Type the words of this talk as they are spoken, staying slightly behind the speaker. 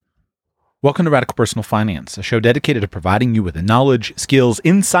Welcome to Radical Personal Finance, a show dedicated to providing you with the knowledge, skills,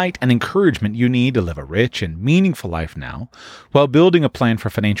 insight, and encouragement you need to live a rich and meaningful life now, while building a plan for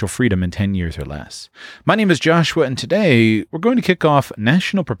financial freedom in 10 years or less. My name is Joshua, and today we're going to kick off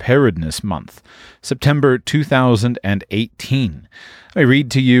National Preparedness Month, September 2018. Let me read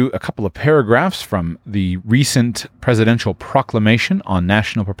to you a couple of paragraphs from the recent presidential proclamation on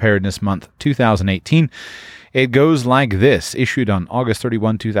National Preparedness Month 2018. It goes like this, issued on August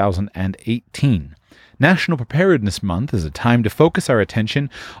 31, 2018. National Preparedness Month is a time to focus our attention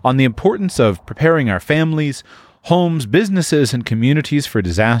on the importance of preparing our families, homes, businesses, and communities for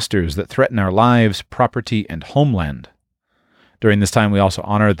disasters that threaten our lives, property, and homeland. During this time, we also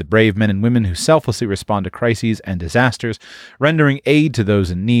honor the brave men and women who selflessly respond to crises and disasters, rendering aid to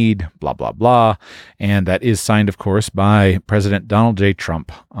those in need, blah, blah, blah. And that is signed, of course, by President Donald J.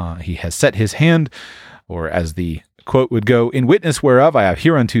 Trump. He has set his hand, or as the quote would go, "In witness whereof I have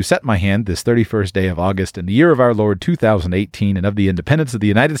hereunto set my hand this 31st day of August in the year of our Lord 2018 and of the independence of the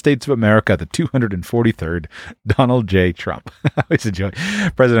United States of America, the 243rd, Donald J. Trump." I always enjoy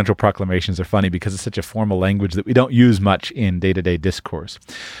presidential proclamations. Are funny because it's such a formal language that we don't use much in day-to-day discourse.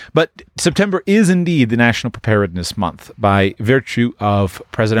 But September is indeed the National Preparedness Month by virtue of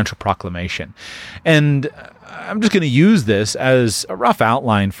presidential proclamation. And I'm just going to use this as a rough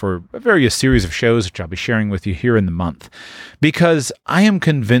outline for a various series of shows which I'll be sharing with you here in the month, because I am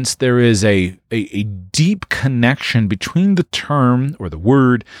convinced there is a deep connection between the term or the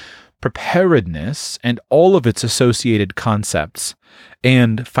word preparedness and all of its associated concepts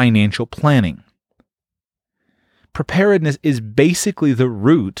and financial planning. Preparedness is basically the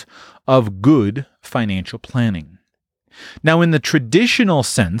root of good financial planning. Now, in the traditional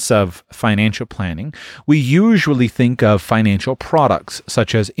sense of financial planning, we usually think of financial products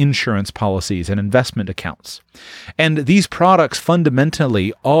such as insurance policies and investment accounts. And these products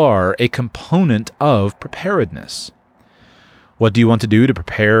fundamentally are a component of preparedness. What do you want to do to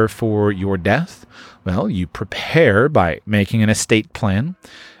prepare for your death? Well, you prepare by making an estate plan,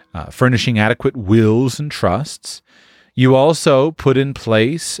 furnishing adequate wills and trusts. You also put in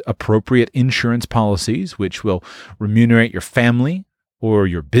place appropriate insurance policies, which will remunerate your family or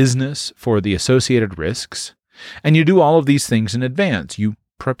your business for the associated risks. And you do all of these things in advance. You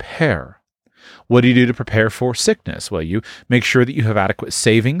prepare. What do you do to prepare for sickness? Well, you make sure that you have adequate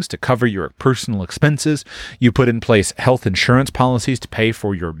savings to cover your personal expenses. You put in place health insurance policies to pay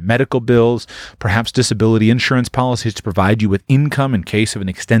for your medical bills, perhaps disability insurance policies to provide you with income in case of an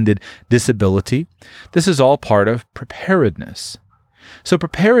extended disability. This is all part of preparedness. So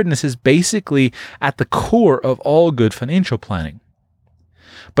preparedness is basically at the core of all good financial planning.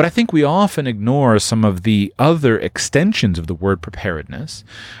 But I think we often ignore some of the other extensions of the word preparedness,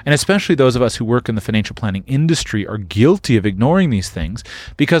 and especially those of us who work in the financial planning industry are guilty of ignoring these things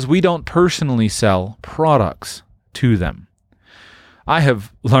because we don't personally sell products to them. I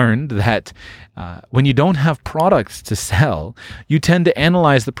have learned that when you don't have products to sell, you tend to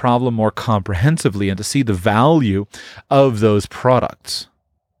analyze the problem more comprehensively and to see the value of those products.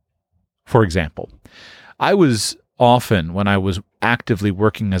 For example, when I was actively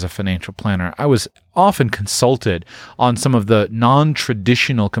working as a financial planner, I was often consulted on some of the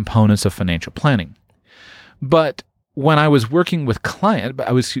non-traditional components of financial planning. But when I was working with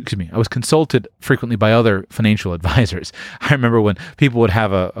I was consulted frequently by other financial advisors. I remember when people would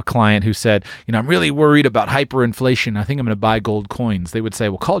have a client who said, I'm really worried about hyperinflation. I think I'm going to buy gold coins. They would say,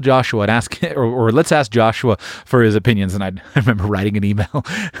 well, call Joshua and ask, or let's ask Joshua for his opinions. And I remember writing an email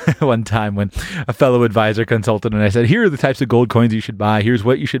one time when a fellow advisor consulted, and I said, here are the types of gold coins you should buy. Here's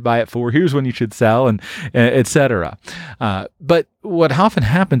what you should buy it for. Here's when you should sell, and et cetera. But what often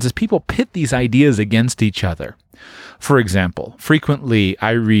happens is people pit these ideas against each other. For example, frequently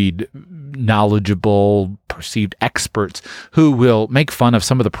I read knowledgeable, perceived experts who will make fun of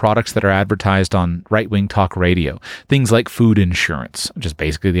some of the products that are advertised on right-wing talk radio. Things like food insurance, which is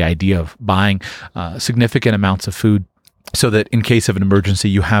basically the idea of buying significant amounts of food so that in case of an emergency,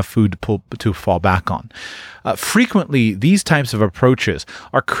 you have food to fall back on. Frequently, these types of approaches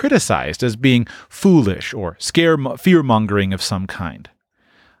are criticized as being foolish or fear-mongering of some kind.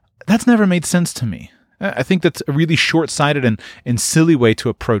 That's never made sense to me. I think that's a really short-sighted and silly way to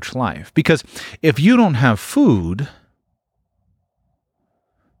approach life. Because if you don't have food,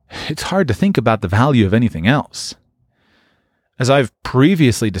 it's hard to think about the value of anything else. As I've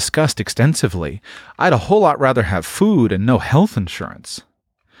previously discussed extensively, I'd a whole lot rather have food and no health insurance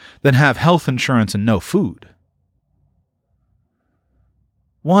than have health insurance and no food.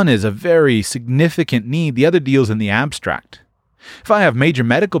 One is a very significant need. The other deals in the abstract. If I have major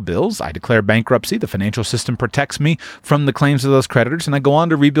medical bills, I declare bankruptcy. The financial system protects me from the claims of those creditors, and I go on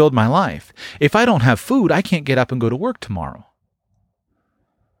to rebuild my life. If I don't have food, I can't get up and go to work tomorrow.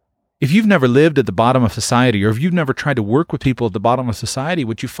 If you've never lived at the bottom of society, or if you've never tried to work with people at the bottom of society,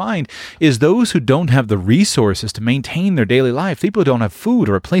 what you find is those who don't have the resources to maintain their daily life, people who don't have food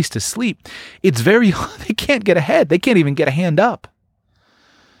or a place to sleep, they can't get ahead. They can't even get a hand up.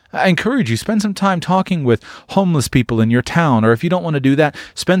 I encourage you, spend some time talking with homeless people in your town, or if you don't want to do that,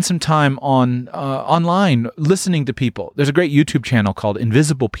 spend some time online listening to people. There's a great YouTube channel called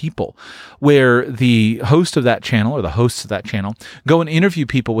Invisible People, where the host of that channel, or the hosts of that channel, go and interview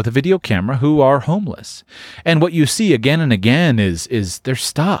people with a video camera who are homeless. And what you see again and again is they're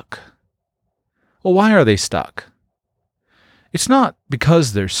stuck. Well, why are they stuck? It's not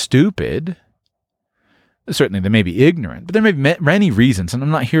because they're stupid. Certainly, they may be ignorant, but there may be many reasons, and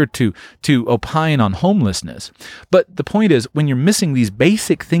I'm not here to opine on homelessness. But the point is, when you're missing these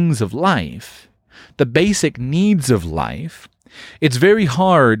basic things of life, the basic needs of life, it's very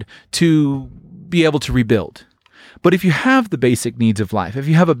hard to be able to rebuild. But if you have the basic needs of life, if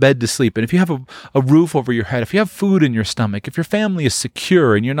you have a bed to sleep in, if you have a roof over your head, if you have food in your stomach, if your family is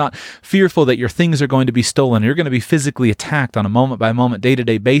secure and you're not fearful that your things are going to be stolen, you're going to be physically attacked on a moment-by-moment,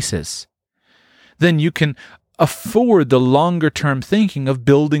 day-to-day basis, then you can afford the longer-term thinking of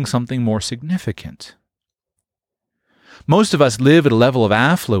building something more significant. Most of us live at a level of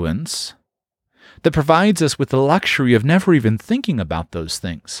affluence that provides us with the luxury of never even thinking about those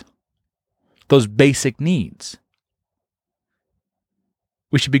things, those basic needs.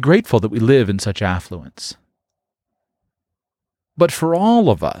 We should be grateful that we live in such affluence. But for all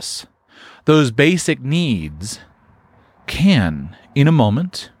of us, those basic needs can, in a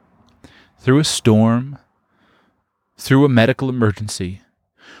moment, through a storm, through a medical emergency,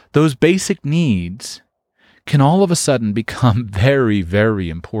 those basic needs can all of a sudden become very, very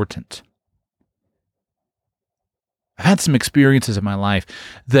important. I've had some experiences in my life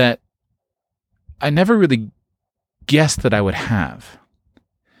that I never really guessed that I would have.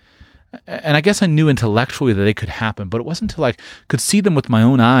 And I guess I knew intellectually that they could happen, but it wasn't until I could see them with my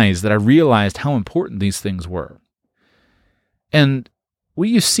own eyes that I realized how important these things were. And what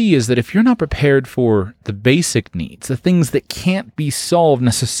you see is that if you're not prepared for the basic needs, the things that can't be solved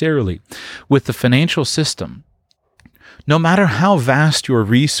necessarily with the financial system, no matter how vast your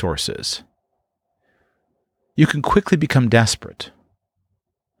resources, you can quickly become desperate.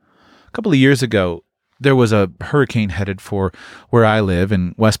 A couple of years ago, there was a hurricane headed for where I live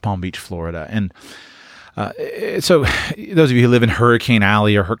in West Palm Beach, Florida. And so those of you who live in Hurricane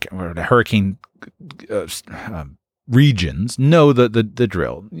Alley or hurricane regions know the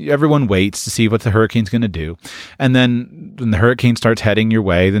drill. Everyone waits to see what the hurricane's going to do. And then when the hurricane starts heading your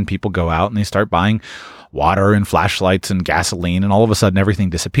way, then people go out and they start buying water and flashlights and gasoline, and all of a sudden everything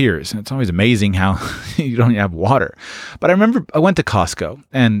disappears. And it's always amazing how you don't have water. But I remember I went to Costco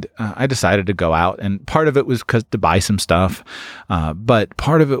and I decided to go out, and part of it was to buy some stuff, but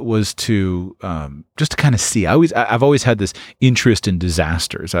part of it was to just to kind of see. I've always had this interest in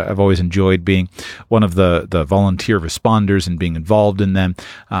disasters. I've always enjoyed being one of the volunteer responders and being involved in them.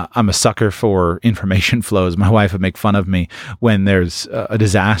 I'm a sucker for information flows. My wife would make fun of me when there's a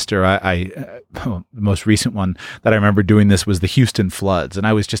disaster. The most recent one that I remember doing this was the Houston floods, and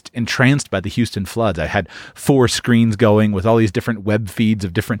I was just entranced by the Houston floods. I had 4 screens going with all these different web feeds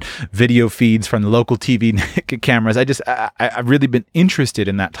of different video feeds from the local TV cameras. I've really been interested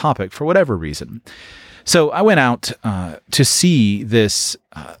in that topic for whatever reason. So I went out to see this,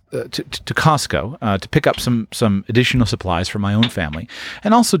 to Costco, to pick up some additional supplies for my own family,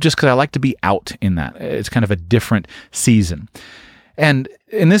 and also just because I like to be out in that. It's kind of a different season. And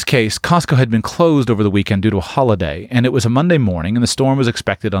in this case, Costco had been closed over the weekend due to a holiday, and it was a Monday morning, and the storm was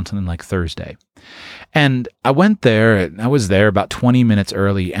expected on something like Thursday. And I went there, and I was there about 20 minutes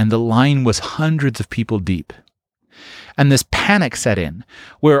early, and the line was hundreds of people deep. And this panic set in,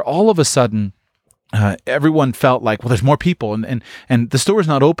 where all of a sudden, everyone felt like, well, there's more people, and the store's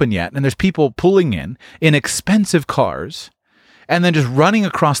not open yet, and there's people pulling in expensive cars, and then just running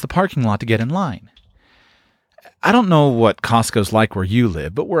across the parking lot to get in line. I don't know what Costco's like where you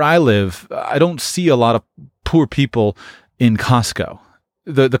live, but where I live, I don't see a lot of poor people in Costco.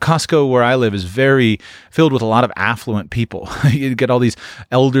 The Costco where I live is very filled with a lot of affluent people. You get all these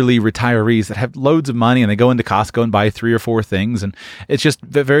elderly retirees that have loads of money, and they go into Costco and buy 3 or 4 things, and it's just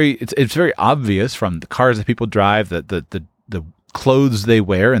it's very obvious from the cars that people drive, the clothes they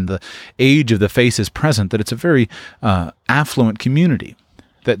wear, and the age of the faces present that it's a very affluent community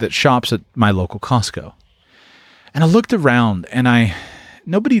that shops at my local Costco. And I looked around, and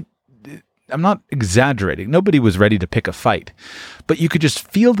I'm not exaggerating. Nobody was ready to pick a fight, but you could just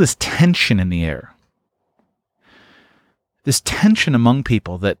feel this tension in the air. This tension among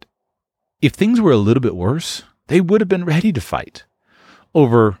people that if things were a little bit worse, they would have been ready to fight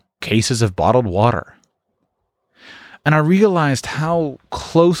over cases of bottled water. And I realized how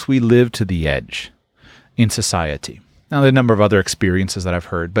close we live to the edge in society. Now, there are a number of other experiences that I've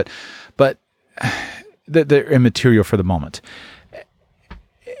heard, but they're immaterial for the moment.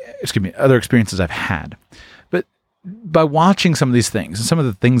 Other experiences I've had. But by watching some of these things, and some of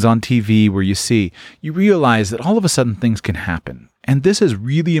the things on TV where you realize that all of a sudden things can happen. And this is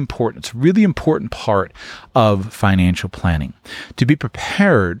really important. It's a really important part of financial planning, to be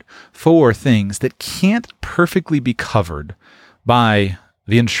prepared for things that can't perfectly be covered by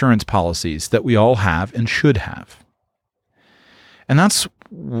the insurance policies that we all have and should have. And that's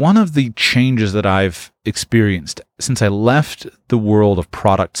one of the changes that I've experienced since I left the world of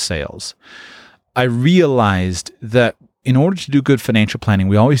product sales. I realized that in order to do good financial planning,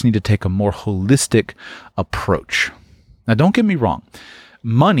 we always need to take a more holistic approach. Now, don't get me wrong.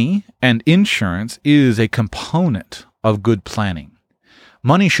 Money and insurance is a component of good planning.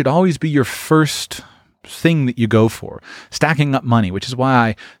 Money should always be your first thing that you go for. Stacking up money, which is why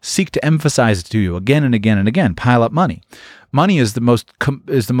I seek to emphasize to you again and again and again, pile up money. Money is the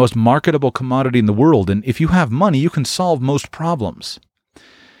most marketable commodity in the world, and if you have money, you can solve most problems.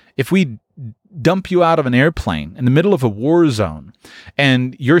 If we dump you out of an airplane in the middle of a war zone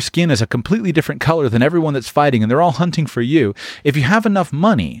and your skin is a completely different color than everyone that's fighting and they're all hunting for you, if you have enough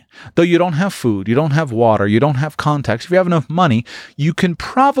money, though you don't have food, you don't have water, you don't have contacts, if you have enough money, you can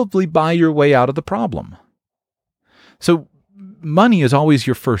probably buy your way out of the problem. So money is always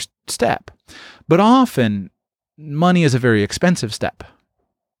your first step, but often money is a very expensive step.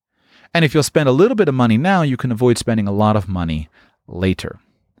 And if you'll spend a little bit of money now, you can avoid spending a lot of money later.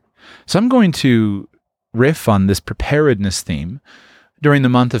 So I'm going to riff on this preparedness theme during the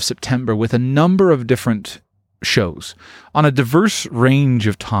month of September with a number of different shows on a diverse range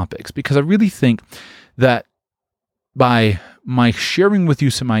of topics, because I really think that by my sharing with you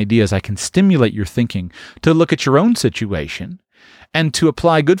some ideas, I can stimulate your thinking to look at your own situation and to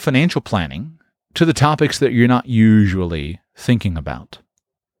apply good financial planning to the topics that you're not usually thinking about.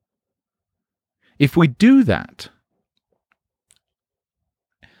 If we do that,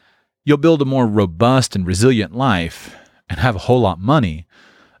 you'll build a more robust and resilient life and have a whole lot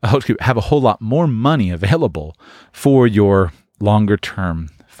more money available for your longer-term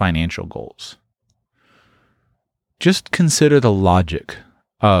financial goals. Just consider the logic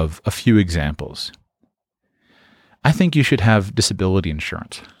of a few examples. I think you should have disability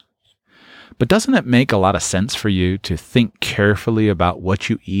insurance. But doesn't it make a lot of sense for you to think carefully about what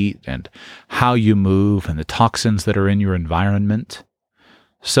you eat and how you move and the toxins that are in your environment,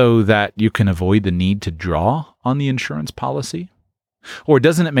 so that you can avoid the need to draw on the insurance policy? Or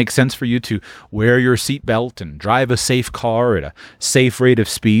doesn't it make sense for you to wear your seatbelt and drive a safe car at a safe rate of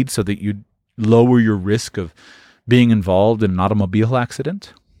speed so that you lower your risk of being involved in an automobile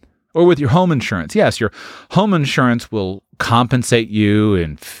accident? Or with your home insurance. Yes, your home insurance will compensate you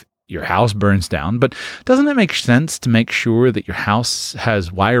if your house burns down, but doesn't it make sense to make sure that your house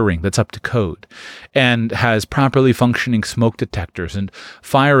has wiring that's up to code and has properly functioning smoke detectors and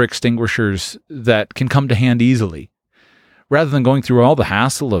fire extinguishers that can come to hand easily, rather than going through all the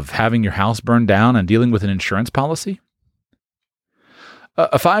hassle of having your house burned down and dealing with an insurance policy?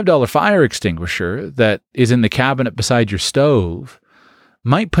 A $5 fire extinguisher that is in the cabinet beside your stove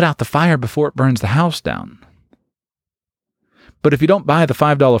might put out the fire before it burns the house down. But if you don't buy the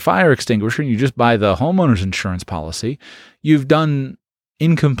 $5 fire extinguisher and you just buy the homeowner's insurance policy, you've done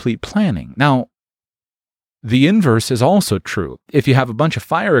incomplete planning. Now, the inverse is also true. If you have a bunch of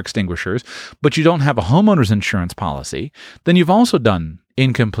fire extinguishers, but you don't have a homeowner's insurance policy, then you've also done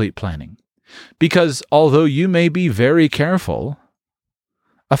incomplete planning. Because although you may be very careful,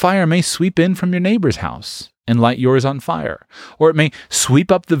 a fire may sweep in from your neighbor's house and light yours on fire. Or it may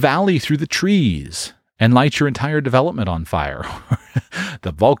sweep up the valley through the trees and light your entire development on fire.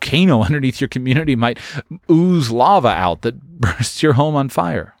 The volcano underneath your community might ooze lava out that bursts your home on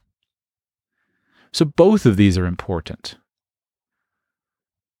fire. So both of these are important.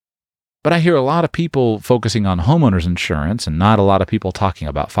 But I hear a lot of people focusing on homeowners insurance and not a lot of people talking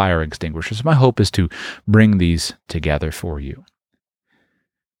about fire extinguishers. My hope is to bring these together for you.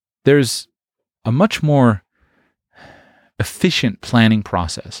 There's a much more efficient planning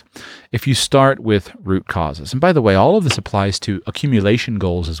process if you start with root causes. And by the way, all of this applies to accumulation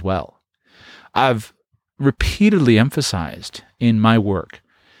goals as well. I've repeatedly emphasized in my work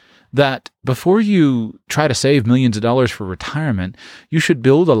that before you try to save millions of dollars for retirement, you should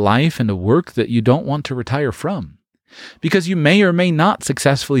build a life and a work that you don't want to retire from. Because you may or may not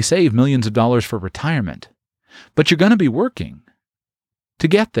successfully save millions of dollars for retirement, but you're going to be working to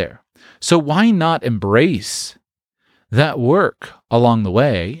get there. So why not embrace that work along the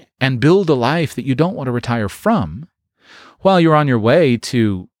way and build a life that you don't want to retire from while you're on your way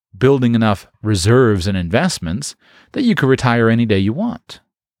to building enough reserves and investments that you could retire any day you want?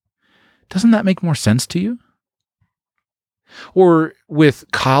 Doesn't that make more sense to you? Or with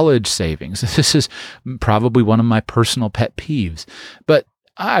college savings, this is probably one of my personal pet peeves, but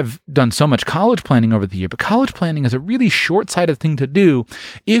I've done so much college planning over the year, but college planning is a really short-sighted thing to do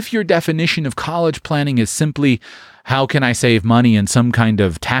if your definition of college planning is simply, how can I save money in some kind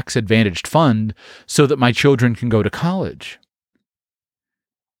of tax-advantaged fund so that my children can go to college?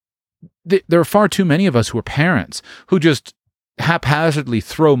 There are far too many of us who are parents who just haphazardly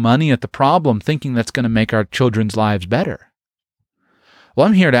throw money at the problem thinking that's going to make our children's lives better. Well,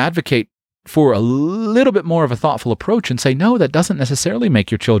 I'm here to advocate for a little bit more of a thoughtful approach and say, no, that doesn't necessarily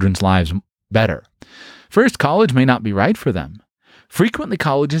make your children's lives better. First, college may not be right for them. Frequently,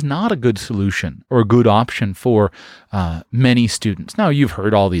 college is not a good solution or a good option for many students. Now, you've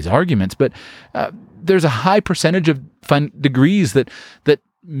heard all these arguments, but there's a high percentage of degrees that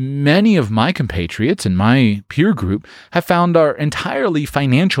many of my compatriots in my peer group have found are entirely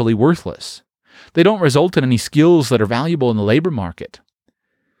financially worthless. They don't result in any skills that are valuable in the labor market.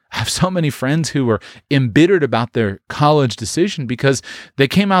 I have so many friends who are embittered about their college decision because they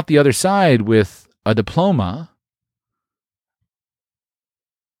came out the other side with a diploma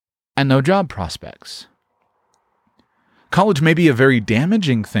and no job prospects. College may be a very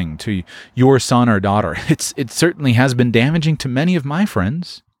damaging thing to your son or daughter. It certainly has been damaging to many of my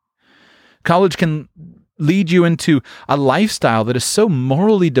friends. College can lead you into a lifestyle that is so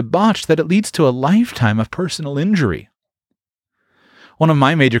morally debauched that it leads to a lifetime of personal injury. One of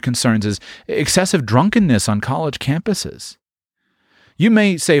my major concerns is excessive drunkenness on college campuses. You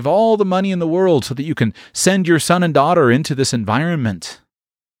may save all the money in the world so that you can send your son and daughter into this environment.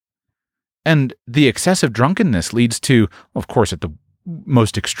 And the excessive drunkenness leads to, of course, at the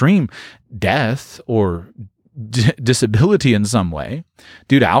most extreme, death or disability in some way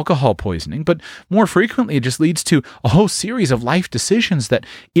due to alcohol poisoning. But more frequently, it just leads to a whole series of life decisions that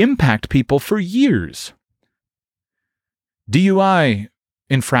impact people for years. DUI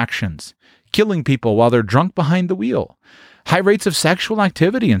infractions, killing people while they're drunk behind the wheel, high rates of sexual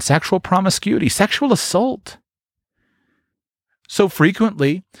activity and sexual promiscuity, sexual assault. So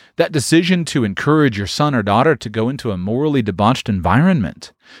frequently, that decision to encourage your son or daughter to go into a morally debauched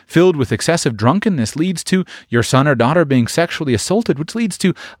environment filled with excessive drunkenness leads to your son or daughter being sexually assaulted, which leads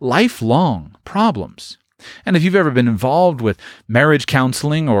to lifelong problems. And if you've ever been involved with marriage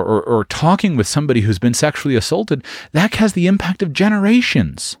counseling or talking with somebody who's been sexually assaulted, that has the impact of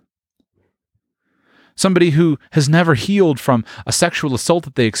generations. Somebody who has never healed from a sexual assault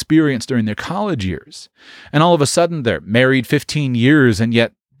that they experienced during their college years. And all of a sudden they're married 15 years and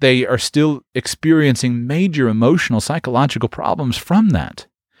yet they are still experiencing major emotional, psychological problems from that.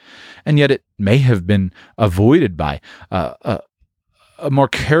 And yet it may have been avoided by a more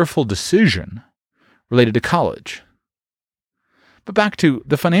careful decision related to college. But back to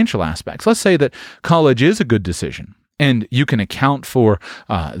the financial aspects. Let's say that college is a good decision and you can account for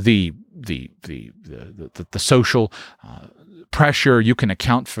the social pressure. You can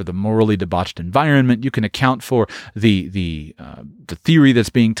account for the morally debauched environment. You can account for the theory that's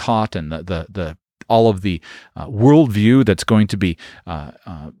being taught and the all of the worldview that's going to be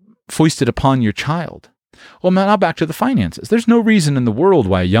foisted upon your child. Well, now back to the finances. There's no reason in the world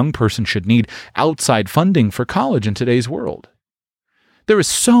why a young person should need outside funding for college in today's world. There is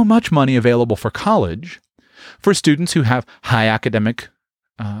so much money available for college for students who have high academic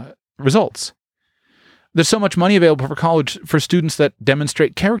results. There's so much money available for college for students that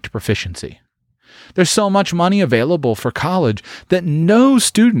demonstrate character proficiency. There's so much money available for college that no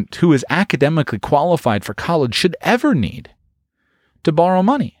student who is academically qualified for college should ever need to borrow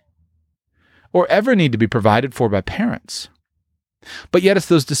money or ever need to be provided for by parents. But yet it's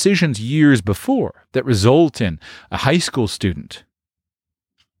those decisions years before that result in a high school student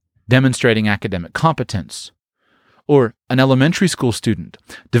demonstrating academic competence, or an elementary school student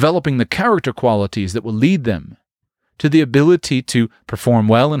developing the character qualities that will lead them to the ability to perform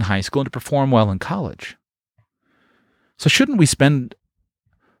well in high school and to perform well in college. So shouldn't we spend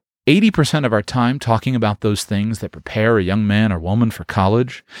 80% of our time talking about those things that prepare a young man or woman for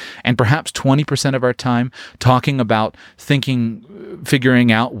college, and perhaps 20% of our time talking about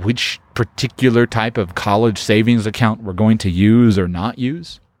figuring out which particular type of college savings account we're going to use or not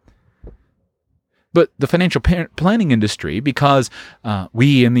use? But the financial planning industry, because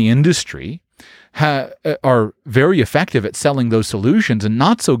we in the industry are very effective at selling those solutions and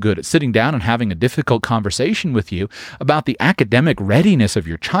not so good at sitting down and having a difficult conversation with you about the academic readiness of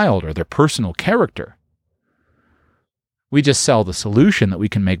your child or their personal character. We just sell the solution that we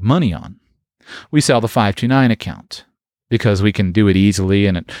can make money on. We sell the 529 account because we can do it easily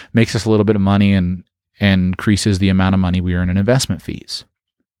and it makes us a little bit of money and increases the amount of money we earn in investment fees.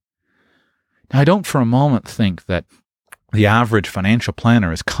 Now, I don't for a moment think that the average financial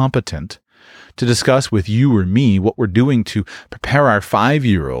planner is competent to discuss with you or me what we're doing to prepare our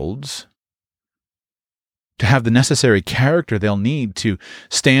 5-year-olds to have the necessary character they'll need to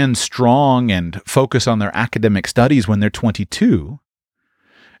stand strong and focus on their academic studies when they're 22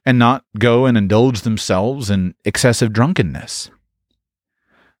 and not go and indulge themselves in excessive drunkenness.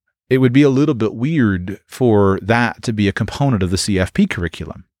 It would be a little bit weird for that to be a component of the CFP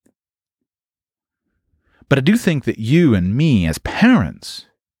curriculum. But I do think that you and me as parents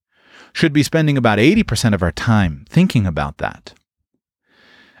should be spending about 80% of our time thinking about that,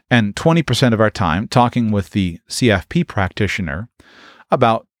 and 20% of our time talking with the CFP practitioner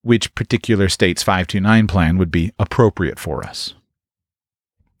about which particular state's 529 plan would be appropriate for us.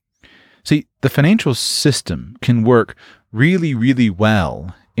 See, the financial system can work really, really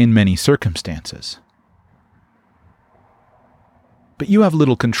well in many circumstances. But you have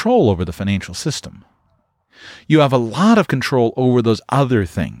little control over the financial system. You have a lot of control over those other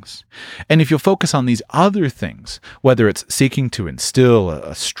things. And if you'll focus on these other things, whether it's seeking to instill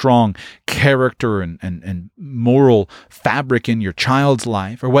a strong character and moral fabric in your child's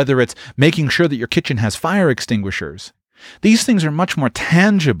life, or whether it's making sure that your kitchen has fire extinguishers, these things are much more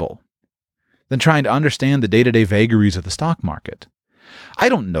tangible than trying to understand the day-to-day vagaries of the stock market. I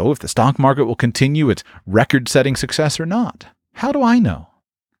don't know if the stock market will continue its record-setting success or not. How do I know?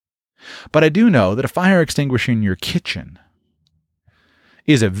 But I do know that a fire extinguisher in your kitchen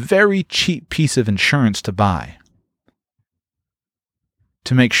is a very cheap piece of insurance to buy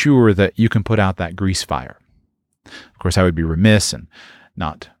to make sure that you can put out that grease fire. Of course, I would be remiss in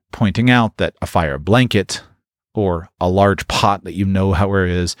not pointing out that a fire blanket or a large pot that you know where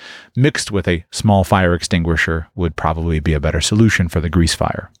it is mixed with a small fire extinguisher would probably be a better solution for the grease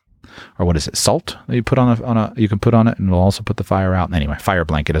fire. Or what is it? Salt that you put you can put on it and it'll also put the fire out. And anyway, fire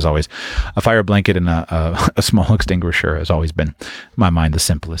blanket and a small extinguisher has always been, in my mind, the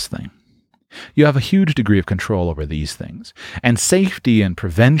simplest thing. You have a huge degree of control over these things, and safety and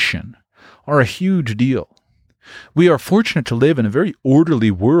prevention are a huge deal. We are fortunate to live in a very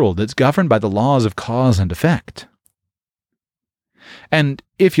orderly world that's governed by the laws of cause and effect. And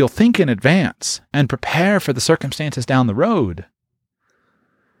if you'll think in advance and prepare for the circumstances down the road,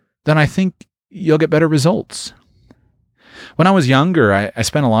 then I think you'll get better results. When I was younger, I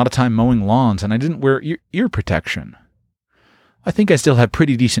spent a lot of time mowing lawns, and I didn't wear ear protection. I think I still have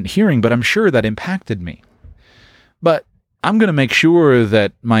pretty decent hearing, but I'm sure that impacted me. But I'm going to make sure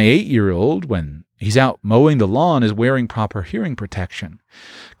that my 8-year-old, when he's out mowing the lawn, is wearing proper hearing protection.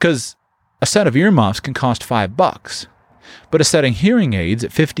 Because a set of earmuffs can cost $5, but a set of hearing aids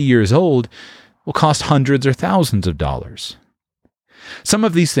at 50 years old will cost hundreds or thousands of dollars. Some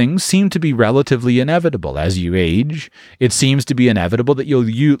of these things seem to be relatively inevitable. As you age, it seems to be inevitable that you'll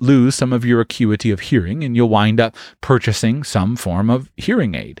lose some of your acuity of hearing and you'll wind up purchasing some form of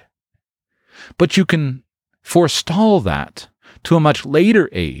hearing aid. But you can forestall that to a much later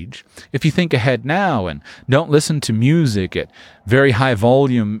age if you think ahead now and don't listen to music at very high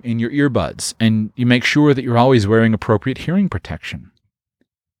volume in your earbuds, and you make sure that you're always wearing appropriate hearing protection.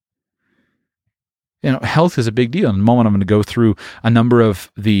 Health is a big deal. In a moment, I'm going to go through a number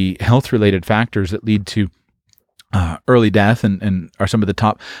of the health-related factors that lead to early death and are some of the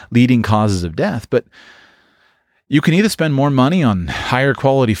top leading causes of death. But you can either spend more money on higher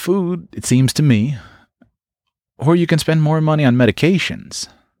quality food, it seems to me, or you can spend more money on medications.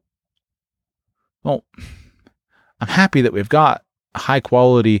 Well, I'm happy that we've got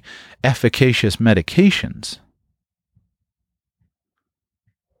high-quality, efficacious medications.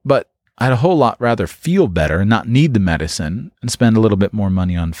 But I'd a whole lot rather feel better and not need the medicine and spend a little bit more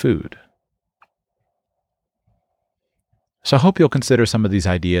money on food. So I hope you'll consider some of these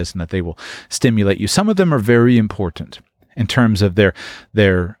ideas and that they will stimulate you. Some of them are very important in terms of their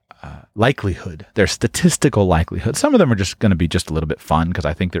likelihood, their statistical likelihood. Some of them are just going to be just a little bit fun because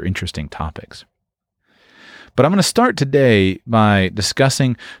I think they're interesting topics. But I'm going to start today by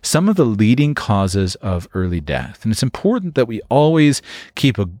discussing some of the leading causes of early death. And it's important that we always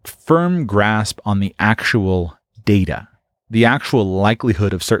keep a firm grasp on the actual data, the actual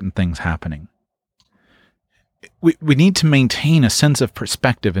likelihood of certain things happening. we need to maintain a sense of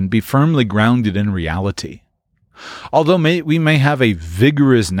perspective and be firmly grounded in reality. Although we may have a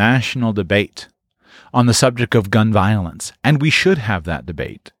vigorous national debate on the subject of gun violence, and we should have that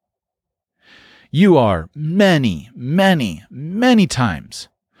debate, you are many, many, many times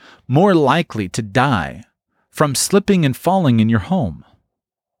more likely to die from slipping and falling in your home.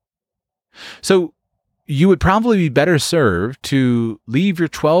 So you would probably be better served to leave your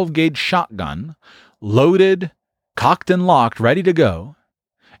 12-gauge shotgun loaded, cocked and locked, ready to go,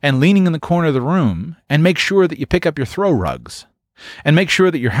 and leaning in the corner of the room, and make sure that you pick up your throw rugs, and make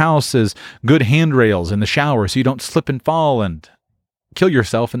sure that your house has good handrails in the shower so you don't slip and fall and kill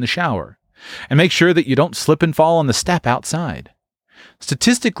yourself in the shower, and make sure that you don't slip and fall on the step outside.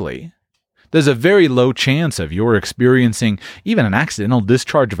 Statistically, there's a very low chance of your experiencing even an accidental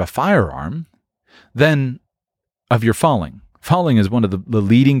discharge of a firearm than of your falling. Falling is one of the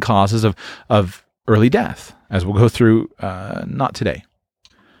leading causes of early death, as we'll go through not today.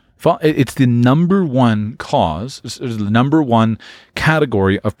 It's the number one cause, it's the number one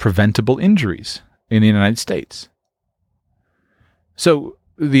category of preventable injuries in the United States. So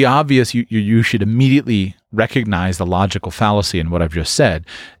the obvious, you should immediately recognize the logical fallacy in what I've just said.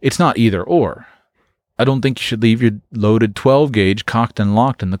 It's not either or. I don't think you should leave your loaded 12-gauge cocked and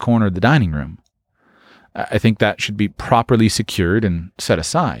locked in the corner of the dining room. I think that should be properly secured and set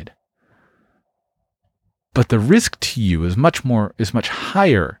aside. But the risk to you is much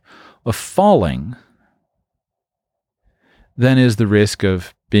higher of falling than is the risk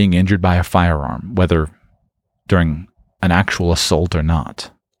of being injured by a firearm, whether during an actual assault or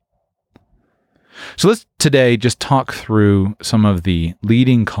not. So let's today just talk through some of the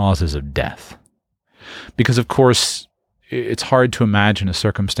leading causes of death. Because, of course, it's hard to imagine a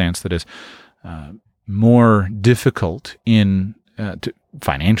circumstance that is more difficult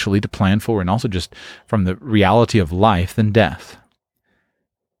financially to plan for, and also just from the reality of life, than death.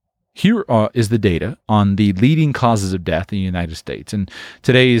 Here is the data on the leading causes of death in the United States. And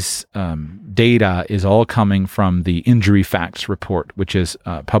today's data is all coming from the Injury Facts Report, which is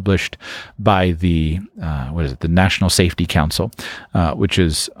published by the National Safety Council, which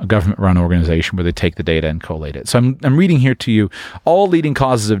is a government-run organization where they take the data and collate it. So I'm reading here to you all leading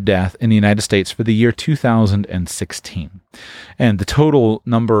causes of death in the United States for the year 2016. And the total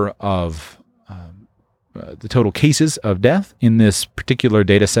number of the total cases of death in this particular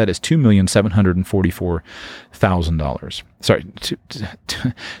data set is 2,744,000. Sorry,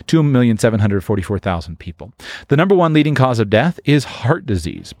 2,744,000 people. The number one leading cause of death is heart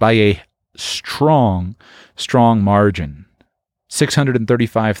disease by a strong margin.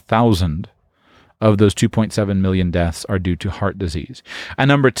 635,000 of those 2.7 million deaths are due to heart disease. And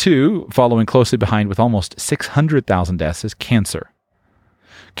number two, following closely behind with almost 600,000 deaths, is cancer.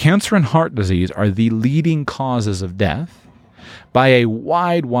 Cancer and heart disease are the leading causes of death by a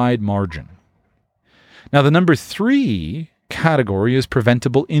wide margin. Now, the number three category is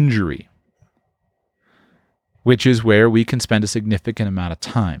preventable injury, which is where we can spend a significant amount of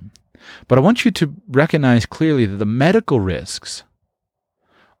time. But I want you to recognize clearly that the medical risks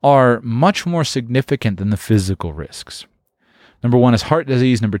are much more significant than the physical risks. Number one is heart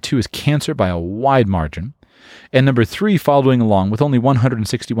disease. Number two is cancer by a wide margin. And number three, following along with only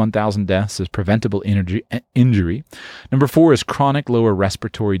 161,000 deaths, is preventable injury. Number four is chronic lower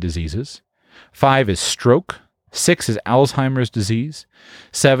respiratory diseases. 5 is stroke. 6 is Alzheimer's disease.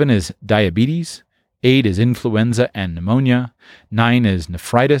 7 is diabetes. 8 is influenza and pneumonia. 9 is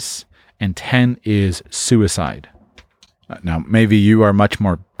nephritis. And 10 is suicide. Now, maybe you are much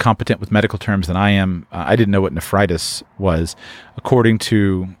more competent with medical terms than I am. I didn't know what nephritis was. According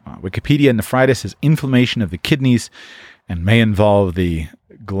to Wikipedia, nephritis is inflammation of the kidneys and may involve the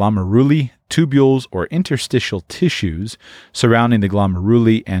glomeruli, tubules, or interstitial tissues surrounding the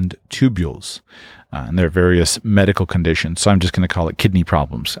glomeruli and tubules. And there are various medical conditions, so I'm just going to call it kidney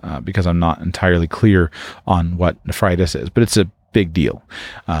problems because I'm not entirely clear on what nephritis is. But it's a big deal,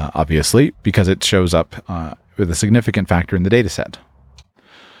 obviously, because it shows up with a significant factor in the data set.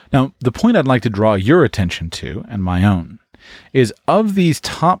 Now, the point I'd like to draw your attention to, and my own, is of these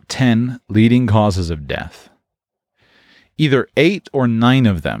top 10 leading causes of death, either 8 or 9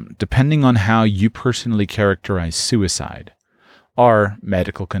 of them, depending on how you personally characterize suicide, are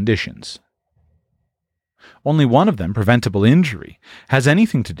medical conditions. Only one of them, preventable injury, has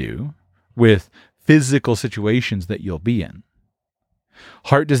anything to do with physical situations that you'll be in.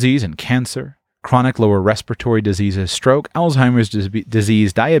 Heart disease and cancer, chronic lower respiratory diseases, stroke, Alzheimer's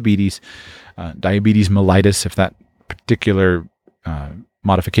disease, diabetes mellitus, if that particular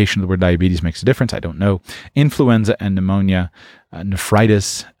modification of the word diabetes makes a difference. I don't know. Influenza and pneumonia,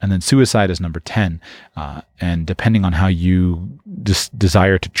 nephritis, and then suicide is number 10. And depending on how you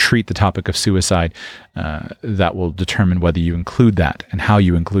desire to treat the topic of suicide, that will determine whether you include that and how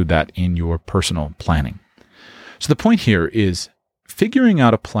you include that in your personal planning. So the point here is figuring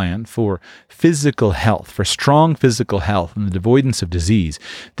out a plan for physical health, for strong physical health and the avoidance of disease.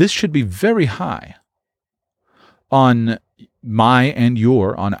 This should be very high on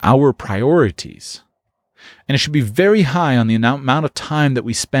our priorities. And it should be very high on the amount of time that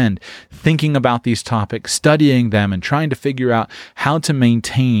we spend thinking about these topics, studying them, and trying to figure out how to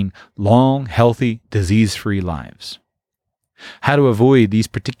maintain long, healthy, disease-free lives. How to avoid these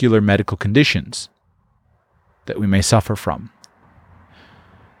particular medical conditions that we may suffer from.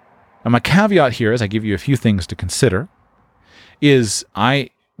 And my caveat here, as I give you a few things to consider, is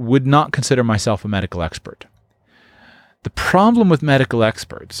I would not consider myself a medical expert. The problem with medical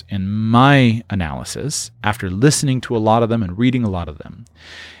experts, in my analysis, after listening to a lot of them and reading a lot of them,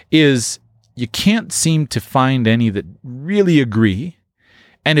 is you can't seem to find any that really agree,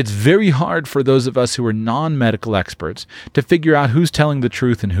 and it's very hard for those of us who are non-medical experts to figure out who's telling the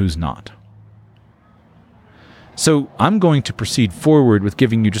truth and who's not. So I'm going to proceed forward with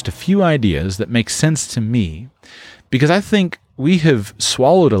giving you just a few ideas that make sense to me, because I think we have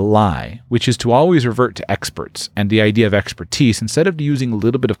swallowed a lie, which is to always revert to experts and the idea of expertise instead of using a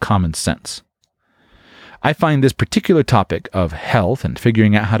little bit of common sense. I find this particular topic of health and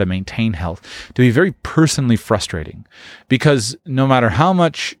figuring out how to maintain health to be very personally frustrating, because no matter how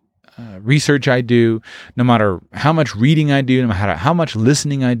much research I do, no matter how much reading I do, no matter how much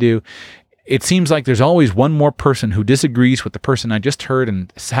listening I do, it seems like there's always one more person who disagrees with the person I just heard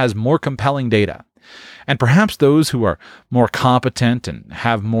and has more compelling data. And perhaps those who are more competent and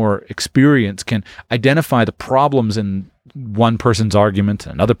have more experience can identify the problems in one person's argument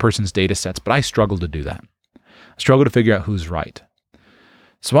and another person's data sets, but I struggle to do that. I struggle to figure out who's right.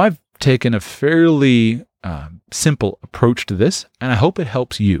 So I've taken a fairly simple approach to this, and I hope it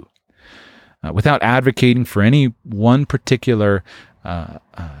helps you. Without advocating for any one particular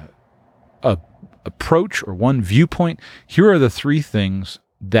approach or one viewpoint, here are the three things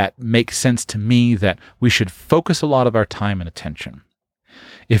that make sense to me that we should focus a lot of our time and attention.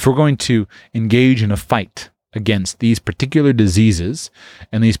 If we're going to engage in a fight against these particular diseases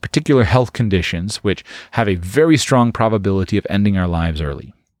and these particular health conditions, which have a very strong probability of ending our lives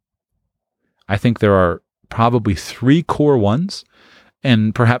early, I think there are probably three core ones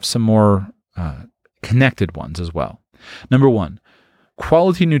and perhaps some more connected ones as well. Number one,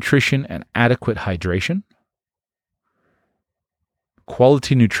 quality nutrition and adequate hydration.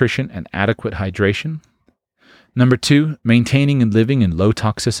 Quality nutrition and adequate hydration. Number two, maintaining and living in low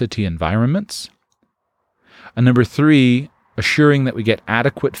toxicity environments. And number three, assuring that we get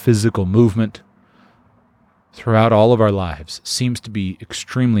adequate physical movement throughout all of our lives seems to be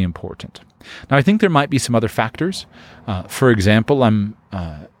extremely important. Now, I think there might be some other factors. For example, I'm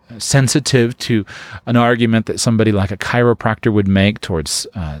sensitive to an argument that somebody like a chiropractor would make towards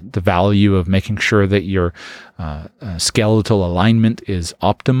the value of making sure that your skeletal alignment is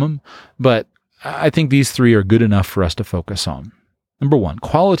optimum. But I think these three are good enough for us to focus on. Number one,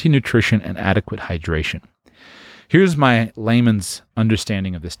 quality nutrition and adequate hydration. Here's my layman's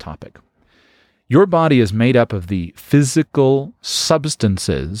understanding of this topic. Your body is made up of the physical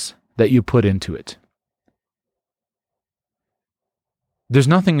substances that you put into it. There's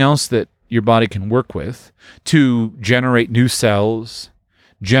nothing else that your body can work with to generate new cells,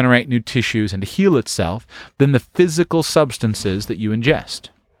 generate new tissues, and to heal itself than the physical substances that you ingest.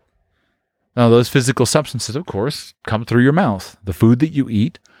 Now, those physical substances, of course, come through your mouth, the food that you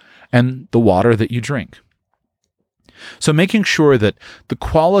eat, and the water that you drink. So making sure that the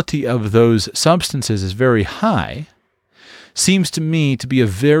quality of those substances is very high seems to me to be a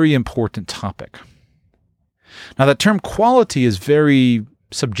very important topic. Now, that term quality is very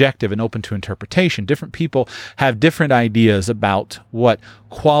subjective and open to interpretation. Different people have different ideas about what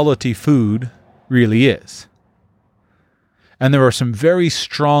quality food really is. And there are some very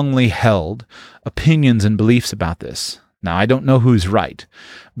strongly held opinions and beliefs about this. Now, I don't know who's right,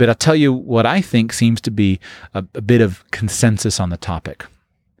 but I'll tell you what I think seems to be a bit of consensus on the topic.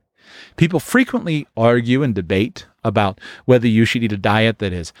 People frequently argue and debate about whether you should eat a diet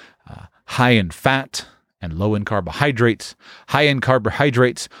that is high in fat and low in carbohydrates, high in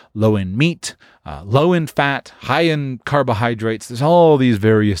carbohydrates, low in meat, low in fat, high in carbohydrates. There's all these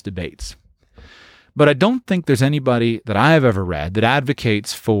various debates. But I don't think there's anybody that I've ever read that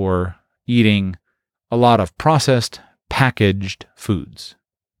advocates for eating a lot of processed, packaged foods.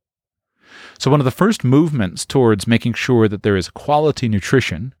 So one of the first movements towards making sure that there is quality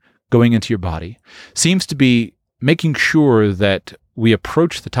nutrition going into your body seems to be making sure that we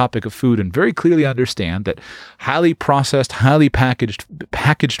approach the topic of food and very clearly understand that highly processed, highly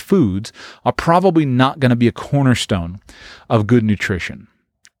packaged foods are probably not going to be a cornerstone of good nutrition.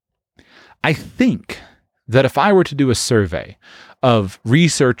 I think that if I were to do a survey of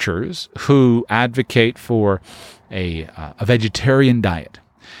researchers who advocate for a vegetarian diet,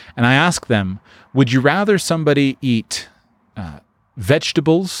 and I ask them, would you rather somebody eat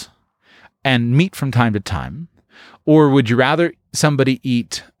vegetables and meat from time to time, or would you rather somebody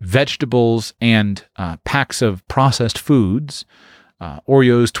eat vegetables and packs of processed foods,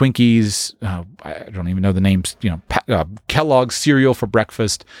 Oreos, Twinkies, I don't even know the names, Kellogg's cereal for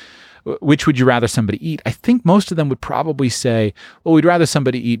breakfast? Which would you rather somebody eat? I think most of them would probably say, well, we'd rather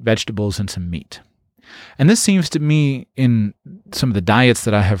somebody eat vegetables and some meat. And this seems to me, in some of the diets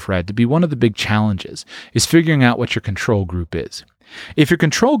that I have read, to be one of the big challenges, is figuring out what your control group is. If your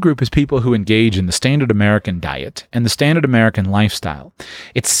control group is people who engage in the standard American diet and the standard American lifestyle,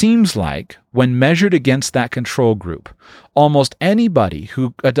 it seems like when measured against that control group, almost anybody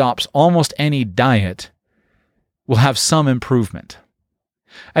who adopts almost any diet will have some improvement.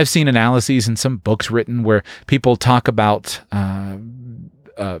 I've seen analyses in some books written where people talk about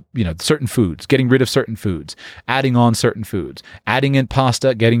certain foods, getting rid of certain foods, adding on certain foods, adding in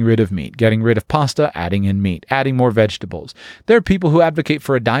pasta, getting rid of meat, getting rid of pasta, adding in meat, adding more vegetables. There are people who advocate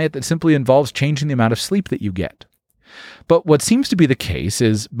for a diet that simply involves changing the amount of sleep that you get. But what seems to be the case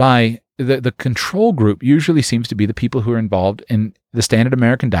is the control group usually seems to be the people who are involved in the standard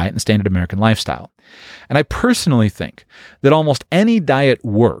American diet and the standard American lifestyle. And I personally think that almost any diet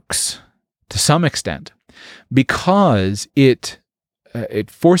works to some extent because it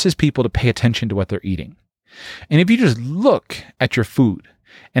forces people to pay attention to what they're eating. And if you just look at your food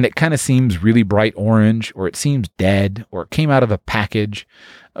and it kind of seems really bright orange, or it seems dead, or it came out of a package,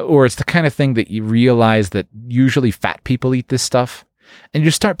 or it's the kind of thing that you realize that usually fat people eat this stuff, and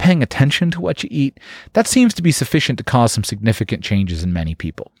you start paying attention to what you eat, that seems to be sufficient to cause some significant changes in many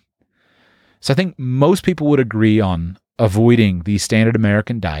people. So I think most people would agree on avoiding the standard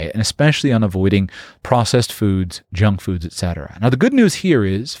American diet, and especially on avoiding processed foods, junk foods, etc. Now, the good news here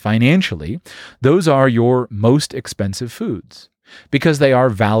is, financially, those are your most expensive foods because they are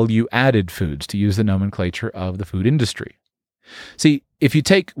value-added foods, to use the nomenclature of the food industry. See, if you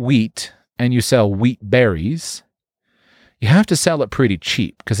take wheat and you sell wheat berries, you have to sell it pretty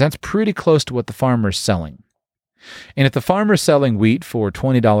cheap because that's pretty close to what the farmer's selling. And if the farmer's selling wheat for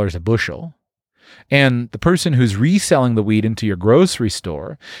 $20 a bushel, and the person who's reselling the wheat into your grocery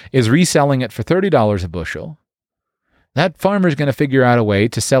store is reselling it for $30 a bushel, that farmer's going to figure out a way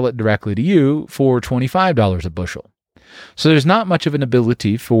to sell it directly to you for $25 a bushel. So there's not much of an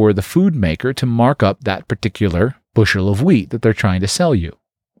ability for the food maker to mark up that particular bushel of wheat that they're trying to sell you.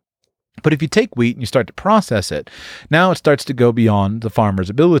 But if you take wheat and you start to process it, now it starts to go beyond the farmer's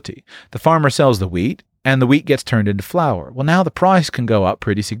ability. The farmer sells the wheat, and the wheat gets turned into flour. Well, now the price can go up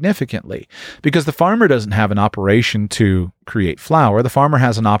pretty significantly because the farmer doesn't have an operation to create flour. The farmer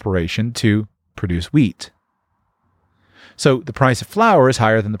has an operation to produce wheat. So the price of flour is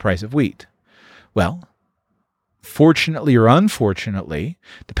higher than the price of wheat. Well, fortunately or unfortunately,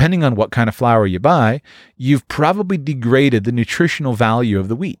 depending on what kind of flour you buy, you've probably degraded the nutritional value of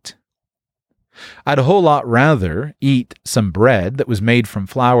the wheat. I'd a whole lot rather eat some bread that was made from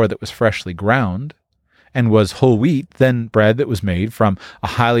flour that was freshly ground and was whole wheat than bread that was made from a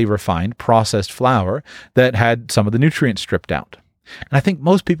highly refined processed flour that had some of the nutrients stripped out. And I think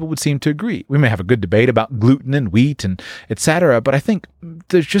most people would seem to agree. We may have a good debate about gluten and wheat and etc., but I think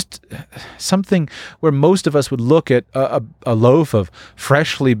there's just something where most of us would look at a loaf of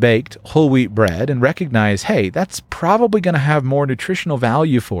freshly baked whole wheat bread and recognize, hey, that's probably going to have more nutritional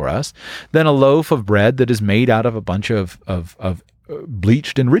value for us than a loaf of bread that is made out of a bunch of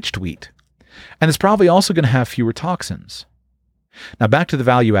bleached, enriched wheat. And it's probably also going to have fewer toxins. Now, back to the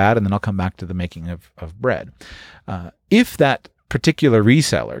value add, and then I'll come back to the making of bread. If that particular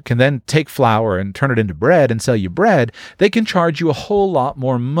reseller can then take flour and turn it into bread and sell you bread, they can charge you a whole lot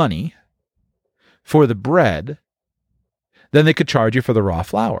more money for the bread than they could charge you for the raw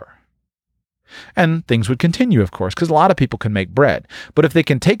flour. And things would continue, of course, because a lot of people can make bread. But if they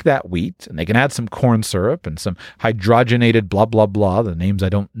can take that wheat and they can add some corn syrup and some hydrogenated blah, blah, blah, the names I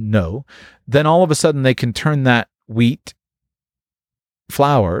don't know, then all of a sudden they can turn that wheat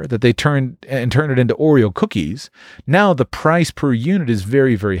flour that they turn it into Oreo cookies. Now the price per unit is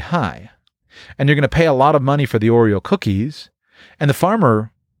very, very high. And you're going to pay a lot of money for the Oreo cookies. And the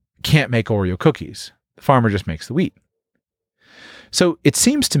farmer can't make Oreo cookies. The farmer just makes the wheat. So it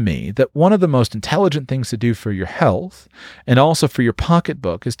seems to me that one of the most intelligent things to do for your health and also for your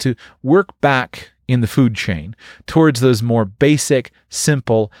pocketbook is to work back in the food chain towards those more basic,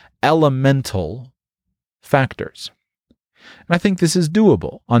 simple, elemental factors. And I think this is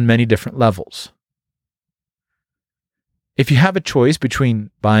doable on many different levels. If you have a choice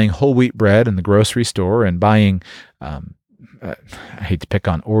between buying whole wheat bread in the grocery store and buying, I hate to pick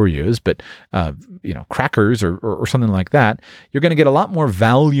on Oreos, but crackers or something like that, you're going to get a lot more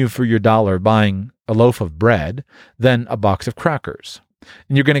value for your dollar buying a loaf of bread than a box of crackers.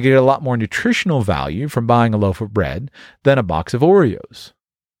 And you're going to get a lot more nutritional value from buying a loaf of bread than a box of Oreos.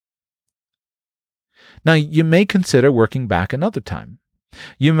 Now, you may consider working back another time.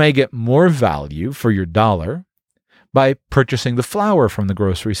 You may get more value for your dollar by purchasing the flour from the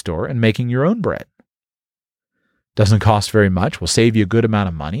grocery store and making your own bread. Doesn't cost very much, will save you a good amount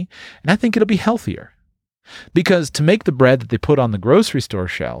of money, and I think it'll be healthier. Because to make the bread that they put on the grocery store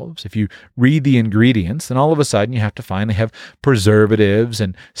shelves, if you read the ingredients, then all of a sudden you have to finally have preservatives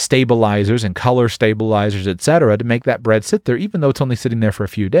and stabilizers and color stabilizers, etc., to make that bread sit there, even though it's only sitting there for a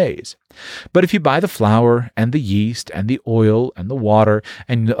few days. But if you buy the flour and the yeast and the oil and the water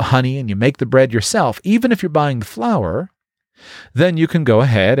and the honey and you make the bread yourself, even if you're buying the flour, then you can go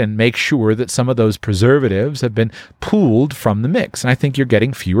ahead and make sure that some of those preservatives have been pulled from the mix. And I think you're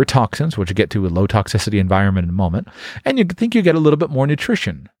getting fewer toxins, which we'll get to a low toxicity environment in a moment, and you think you get a little bit more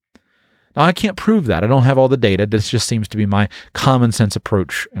nutrition. Now, I can't prove that. I don't have all the data. This just seems to be my common sense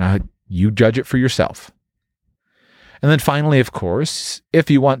approach, and you judge it for yourself. And then finally, of course,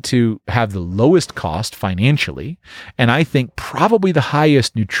 if you want to have the lowest cost financially, and I think probably the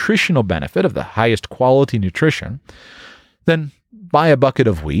highest nutritional benefit of the highest quality nutrition, then buy a bucket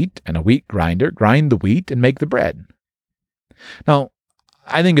of wheat and a wheat grinder, grind the wheat, and make the bread. Now,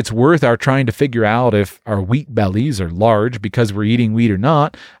 I think it's worth our trying to figure out if our wheat bellies are large because we're eating wheat or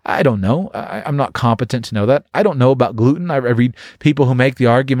not. I don't know. I'm not competent to know that. I don't know about gluten. I read people who make the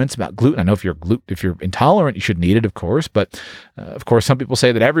arguments about gluten. I know if you're intolerant, you shouldn't eat it, of course. But of course, some people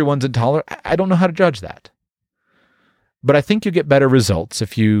say that everyone's intolerant. I don't know how to judge that. But I think you get better results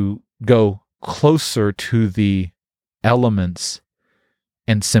if you go closer to the elements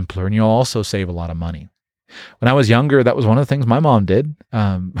and simpler, and you'll also save a lot of money. When I was younger, that was one of the things my mom did.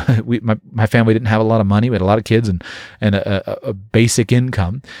 My family didn't have a lot of money. We had a lot of kids and a basic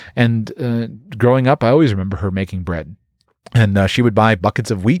income. And growing up, I always remember her making bread. And she would buy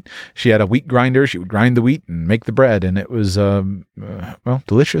buckets of wheat. She had a wheat grinder. She would grind the wheat and make the bread. And it was,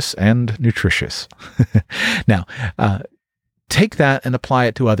 delicious and nutritious. Now, take that and apply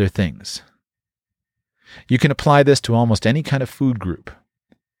it to other things. You can apply this to almost any kind of food group.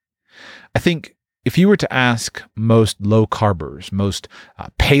 I think if you were to ask most low carbers, most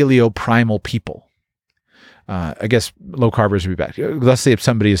paleo primal people, I guess low carbers would be back. Let's say if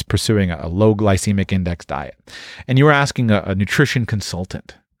somebody is pursuing a low glycemic index diet, and you were asking a nutrition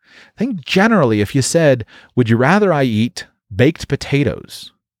consultant, I think generally if you said, would you rather I eat baked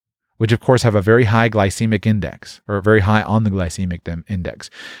potatoes, which of course have a very high glycemic index, or very high on the glycemic index,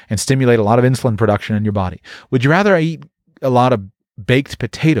 and stimulate a lot of insulin production in your body. Would you rather I eat a lot of baked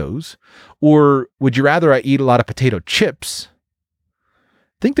potatoes, or would you rather I eat a lot of potato chips?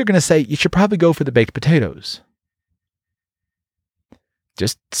 I think they're going to say you should probably go for the baked potatoes.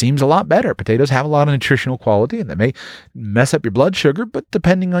 Just seems a lot better. Potatoes have a lot of nutritional quality, and they may mess up your blood sugar, but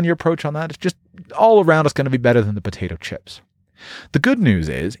depending on your approach on that, it's just all around it's going to be better than the potato chips. The good news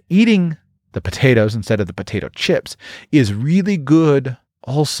is eating the potatoes instead of the potato chips is really good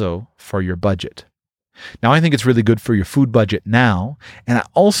also for your budget. Now, I think it's really good for your food budget now, and I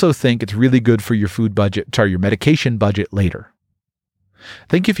also think it's really good for your your medication budget later. I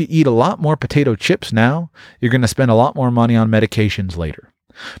think if you eat a lot more potato chips now, you're going to spend a lot more money on medications later.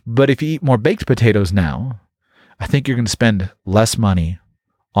 But if you eat more baked potatoes now, I think you're going to spend less money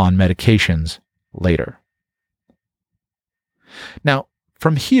on medications later. Now,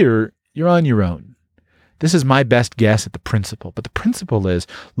 from here, you're on your own. This is my best guess at the principle, but the principle is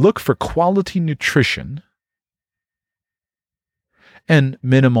look for quality nutrition and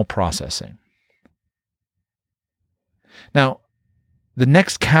minimal processing. Now, the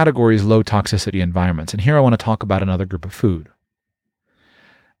next category is low toxicity environments, and here I want to talk about another group of food.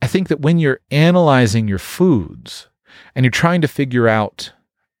 I think that when you're analyzing your foods and you're trying to figure out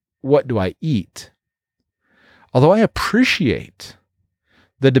what do I eat, although I appreciate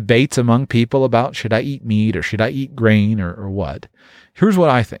the debates among people about should I eat meat or should I eat grain or what, here's what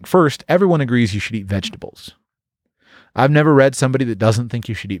I think. First, everyone agrees you should eat vegetables. I've never read somebody that doesn't think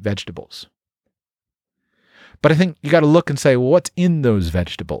you should eat vegetables. But I think you got to look and say, well, what's in those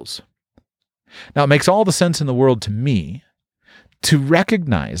vegetables? Now, it makes all the sense in the world to me to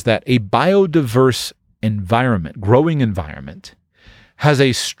recognize that a biodiverse environment, growing environment, has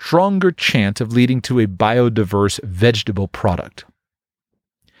a stronger chance of leading to a biodiverse vegetable product.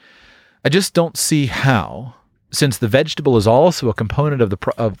 I just don't see how, since the vegetable is also a component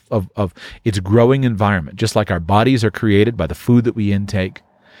of its growing environment, just like our bodies are created by the food that we intake,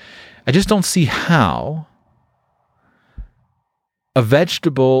 I just don't see how a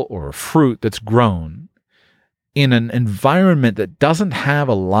vegetable or a fruit that's grown in an environment that doesn't have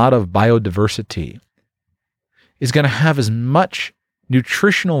a lot of biodiversity is going to have as much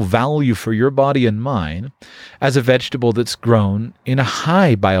nutritional value for your body and mine as a vegetable that's grown in a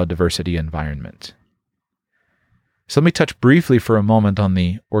high biodiversity environment. So let me touch briefly for a moment on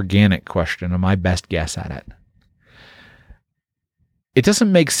the organic question and my best guess at it. It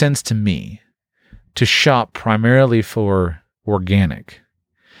doesn't make sense to me to shop primarily for organic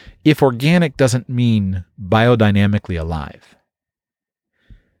if organic doesn't mean biodynamically alive.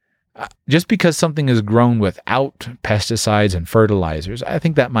 Just because something is grown without pesticides and fertilizers, I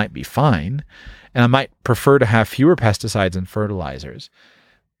think that might be fine, and I might prefer to have fewer pesticides and fertilizers.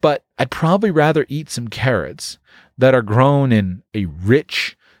 But I'd probably rather eat some carrots that are grown in a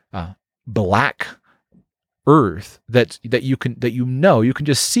rich, black earth that you can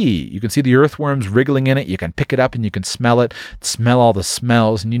just see. You can see the earthworms wriggling in it. You can pick it up and you can smell it, smell all the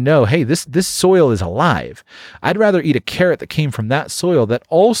smells, and hey, this soil is alive. I'd rather eat a carrot that came from that soil that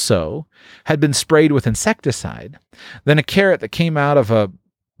also had been sprayed with insecticide than a carrot that came out of a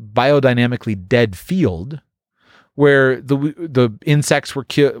biodynamically dead field where the insects were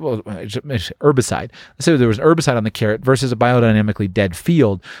killed, herbicide. Let's say there was an herbicide on the carrot versus a biodynamically dead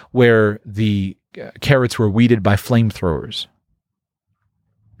field where the carrots were weeded by flamethrowers.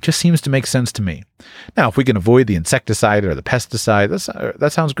 Just seems to make sense to me. Now, if we can avoid the insecticide or the pesticide,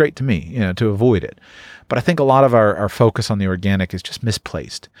 that sounds great to me, to avoid it. But I think a lot of our focus on the organic is just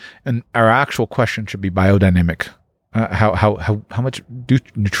misplaced. And our actual question should be biodynamic. How much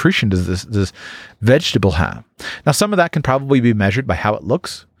nutrition does this vegetable have? Now, some of that can probably be measured by how it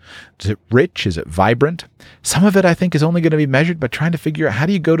looks. Is it rich? Is it vibrant? Some of it, I think, is only going to be measured by trying to figure out how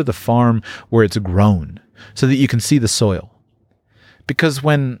do you go to the farm where it's grown so that you can see the soil. Because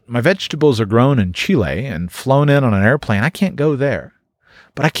when my vegetables are grown in Chile and flown in on an airplane, I can't go there.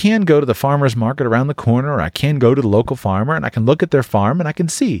 But I can go to the farmer's market around the corner, or I can go to the local farmer and I can look at their farm and I can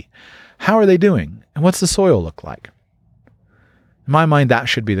see how are they doing and what's the soil look like. In my mind, that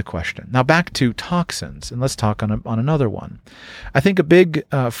should be the question. Now back to toxins, and let's talk on another one. I think a big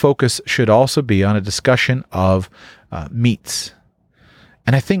focus should also be on a discussion of meats.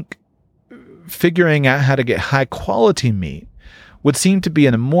 And I think figuring out how to get high quality meat would seem to be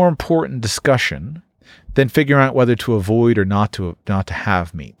a more important discussion than figuring out whether to avoid or not to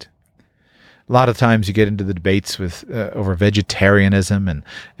have meat. A lot of times you get into the debates with over vegetarianism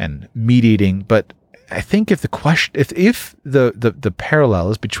and meat eating, but I think if the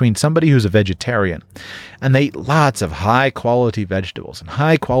parallel is between somebody who's a vegetarian and they eat lots of high quality vegetables and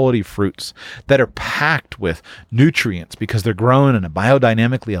high quality fruits that are packed with nutrients because they're grown in a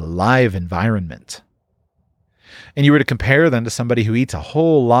biodynamically alive environment, and you were to compare them to somebody who eats a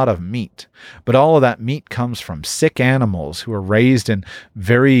whole lot of meat, but all of that meat comes from sick animals who are raised in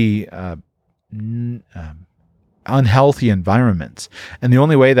very unhealthy environments, and the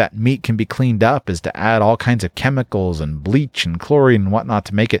only way that meat can be cleaned up is to add all kinds of chemicals and bleach and chlorine and whatnot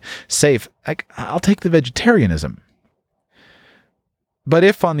to make it safe, I'll take the vegetarianism. But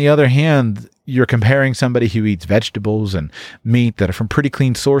if, on the other hand, you're comparing somebody who eats vegetables and meat that are from pretty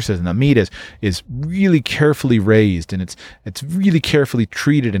clean sources, and the meat is really carefully raised and it's really carefully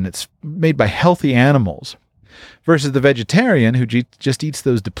treated and it's made by healthy animals, versus the vegetarian who just eats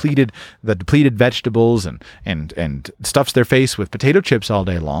the depleted vegetables and stuffs their face with potato chips all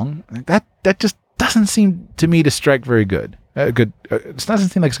day long, that just doesn't seem to me to strike very good. It doesn't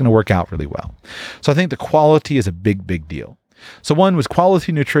seem like it's going to work out really well. So I think the quality is a big deal. So one was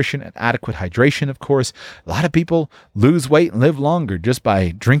quality nutrition and adequate hydration, of course. A lot of people lose weight and live longer just by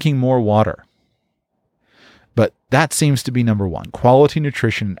drinking more water. But that seems to be number one, quality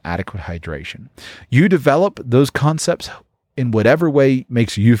nutrition and adequate hydration. You develop those concepts in whatever way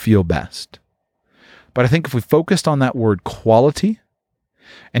makes you feel best. But I think if we focused on that word quality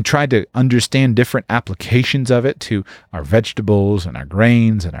and tried to understand different applications of it to our vegetables and our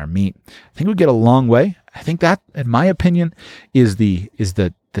grains and our meat, I think we'd get a long way. I think that, in my opinion, is the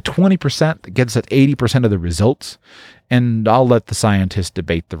 20% that gets at 80% of the results, and I'll let the scientists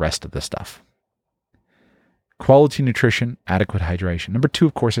debate the rest of the stuff. Quality nutrition, adequate hydration. Number two,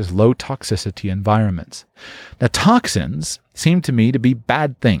 of course, is low toxicity environments. Now, toxins seem to me to be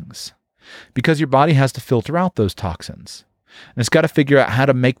bad things because your body has to filter out those toxins. And it's got to figure out how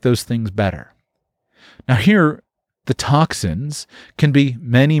to make those things better. Now here, the toxins can be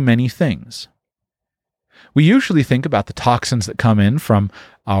many, many things. We usually think about the toxins that come in from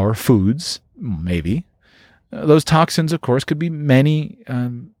our foods, maybe. Those toxins, of course, could be many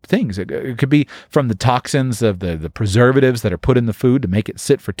things. It could be from the toxins of the preservatives that are put in the food to make it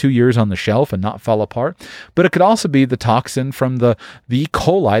sit for 2 years on the shelf and not fall apart. But it could also be the toxin from the E.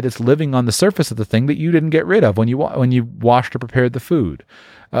 coli that's living on the surface of the thing that you didn't get rid of when you washed or prepared the food.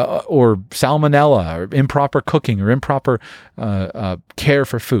 Or salmonella, or improper cooking, or improper care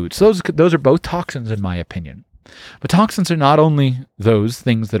for food. So those are both toxins, in my opinion. But toxins are not only those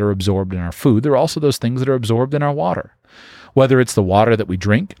things that are absorbed in our food, they're also those things that are absorbed in our water. Whether it's the water that we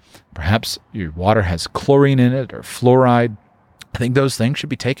drink, perhaps your water has chlorine in it or fluoride, I think those things should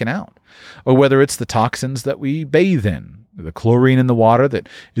be taken out. Or whether it's the toxins that we bathe in, the chlorine in the water that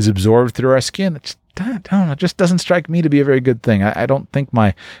is absorbed through our skin. I don't know, it just doesn't strike me to be a very good thing. I don't think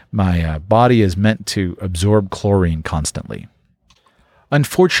my body is meant to absorb chlorine constantly.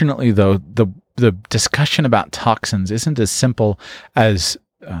 Unfortunately, though, the discussion about toxins isn't as simple as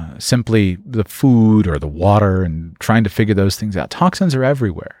simply the food or the water and trying to figure those things out. Toxins are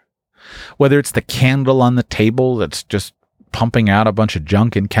everywhere. Whether it's the candle on the table that's just pumping out a bunch of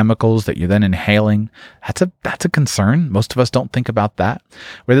junk and chemicals that you're then inhaling, that's a concern. Most of us don't think about that.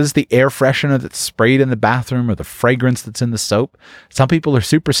 Whether it's the air freshener that's sprayed in the bathroom or the fragrance that's in the soap. Some people are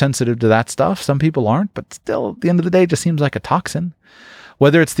super sensitive to that stuff. Some people aren't, but still, at the end of the day, it just seems like a toxin.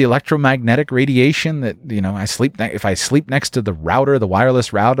 Whether it's the electromagnetic radiation that, if I sleep next to the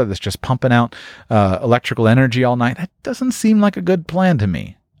wireless router that's just pumping out electrical energy all night, that doesn't seem like a good plan to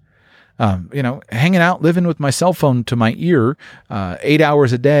me. Hanging out, living with my cell phone to my ear 8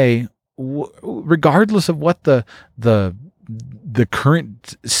 hours a day, regardless of what the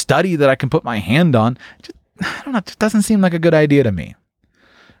current study that I can put my hand on, I don't know, it just doesn't seem like a good idea to me.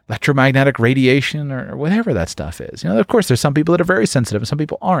 Electromagnetic radiation or whatever that stuff is. Of course, there's some people that are very sensitive and some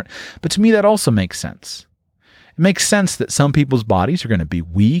people aren't. But to me, that also makes sense. It makes sense that some people's bodies are going to be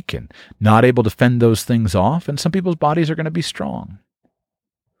weak and not able to fend those things off, and some people's bodies are going to be strong.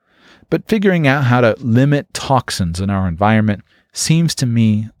 But figuring out how to limit toxins in our environment seems to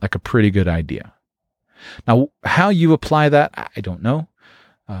me like a pretty good idea. Now, how you apply that, I don't know.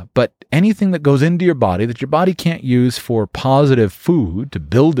 But anything that goes into your body that your body can't use for positive food to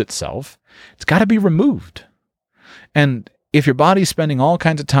build itself, it's got to be removed. And if your body's spending all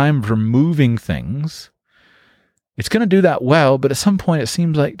kinds of time removing things, it's going to do that well, but at some point it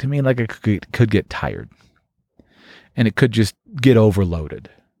seems like to me like it could get tired. And it could just get overloaded.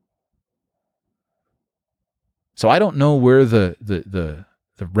 So I don't know where the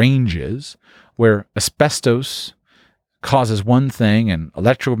range is where asbestos causes one thing and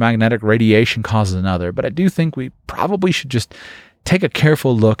electromagnetic radiation causes another. But I do think we probably should just take a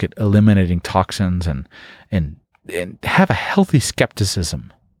careful look at eliminating toxins and have a healthy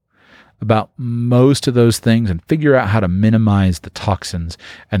skepticism about most of those things and figure out how to minimize the toxins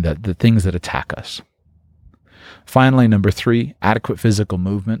and the things that attack us. Finally, number 3, adequate physical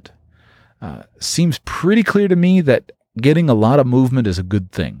movement. Seems pretty clear to me that getting a lot of movement is a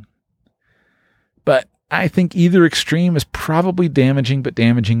good thing. But I think either extreme is probably damaging, but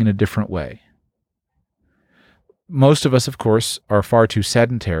damaging in a different way. Most of us, of course, are far too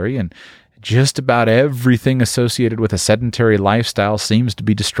sedentary, and just about everything associated with a sedentary lifestyle seems to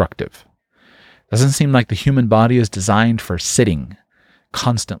be destructive. Doesn't seem like the human body is designed for sitting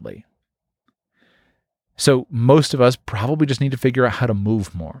constantly. So most of us probably just need to figure out how to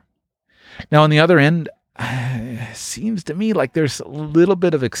move more. Now, on the other end, it seems to me like there's a little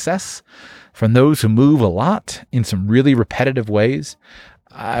bit of excess from those who move a lot in some really repetitive ways.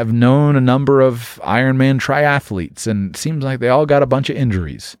 I've known a number of Ironman triathletes, and it seems like they all got a bunch of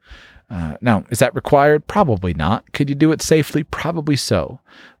injuries. Now, is that required? Probably not. Could you do it safely? Probably so.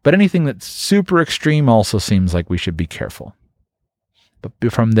 But anything that's super extreme also seems like we should be careful. But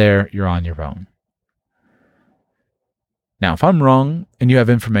from there, you're on your own. Now, if I'm wrong and you have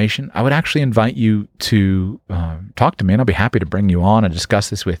information, I would actually invite you to talk to me, and I'll be happy to bring you on and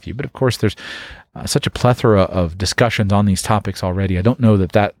discuss this with you. But of course, there's such a plethora of discussions on these topics already. I don't know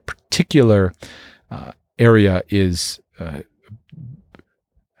that particular area is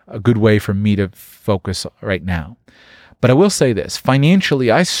a good way for me to focus right now. But I will say this. Financially,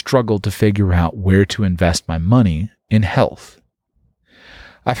 I struggled to figure out where to invest my money in health.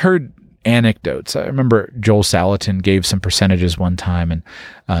 I've heard anecdotes. I remember Joel Salatin gave some percentages one time and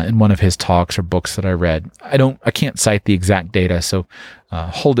in one of his talks or books that I read. I can't cite the exact data, so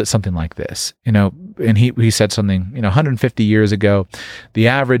hold it something like this. And he said something, 150 years ago, the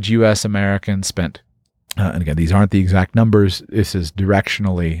average US American spent And again, these aren't the exact numbers. This is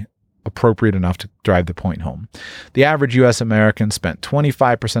directionally appropriate enough to drive the point home. The average U.S. American spent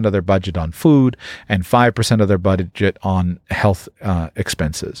 25% of their budget on food and 5% of their budget on health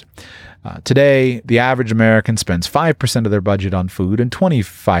expenses. Today, the average American spends 5% of their budget on food and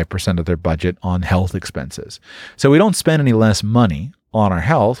 25% of their budget on health expenses. So we don't spend any less money on our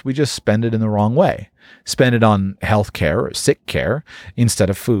health. We just spend it in the wrong way. Spend it on health care or sick care instead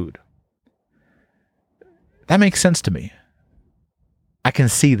of food. That makes sense to me. I can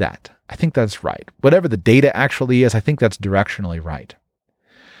see that. I think that's right. Whatever the data actually is, I think that's directionally right.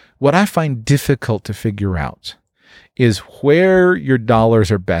 What I find difficult to figure out is where your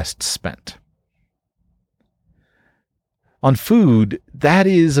dollars are best spent. On food, that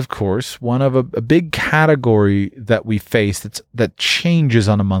is, of course, one of a big category that we face that changes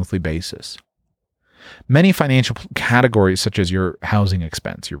on a monthly basis. Many financial categories, such as your housing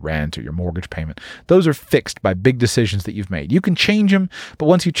expense, your rent, or your mortgage payment, those are fixed by big decisions that you've made. You can change them, but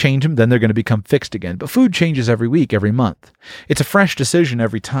once you change them, then they're going to become fixed again. But food changes every week, every month. It's a fresh decision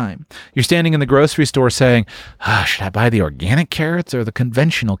every time. You're standing in the grocery store saying, should I buy the organic carrots or the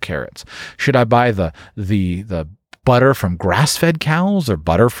conventional carrots? Should I buy the butter from grass-fed cows or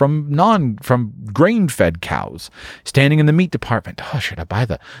butter from grain-fed cows? Standing in the meat department, should I buy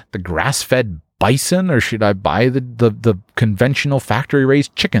the grass-fed bison or should I buy the conventional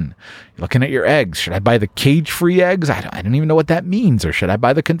factory-raised chicken? You're looking at your eggs. Should I buy the cage-free eggs? I don't even know what that means. Or should I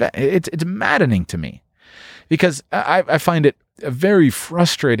buy the It's maddening to me because I find it a very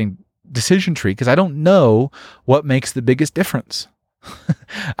frustrating decision tree because I don't know what makes the biggest difference.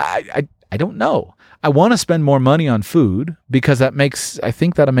 I don't know. I want to spend more money on food because I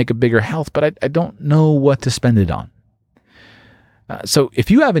think that'll make a bigger health, but I don't know what to spend it on. So if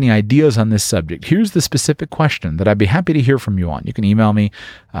you have any ideas on this subject, here's the specific question that I'd be happy to hear from you on. You can email me,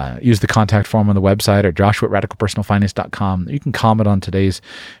 use the contact form on the website or joshua@radicalpersonalfinance.com. You can comment on today's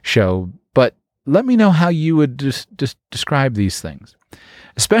show, but let me know how you would just describe these things.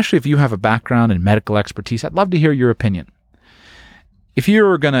 Especially if you have a background in medical expertise, I'd love to hear your opinion. If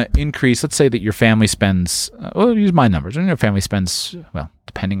you're going to increase, let's say that your family spends, use my numbers, and your family spends,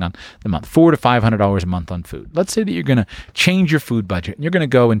 depending on the month, $400 to $500 a month on food. Let's say that you're going to change your food budget, and you're going to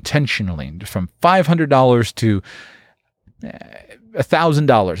go intentionally from $500 to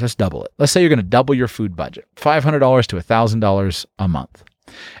 $1,000. Let's double it. Let's say you're going to double your food budget, $500 to $1,000 a month.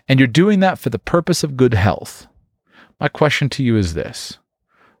 And you're doing that for the purpose of good health. My question to you is this.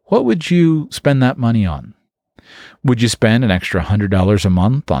 What would you spend that money on? Would you spend an extra $100 a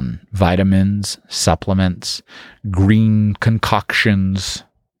month on vitamins, supplements, green concoctions,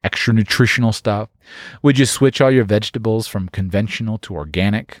 extra nutritional stuff? Would you switch all your vegetables from conventional to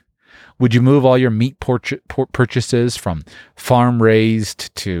organic? Would you move all your meat purchases from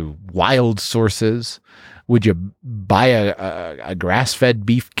farm-raised to wild sources? Would you buy a grass-fed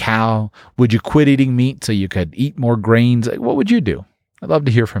beef cow? Would you quit eating meat so you could eat more grains? What would you do? I'd love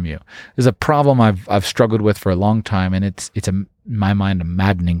to hear from you. There's a problem I've struggled with for a long time, and it's in my mind a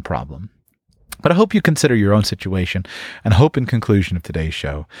maddening problem. But I hope you consider your own situation, and hope in conclusion of today's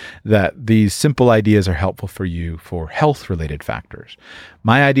show that these simple ideas are helpful for you for health-related factors.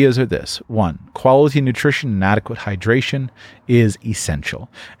 My ideas are this. 1, quality nutrition and adequate hydration is essential.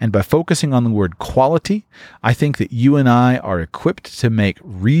 And by focusing on the word quality, I think that you and I are equipped to make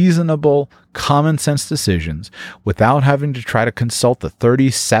reasonable, common sense decisions without having to try to consult the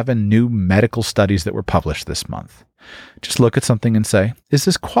 37 new medical studies that were published this month. Just look at something and say, is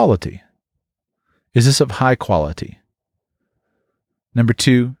this quality? Is this of high quality? Number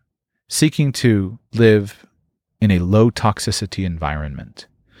 2, seeking to live in a low toxicity environment.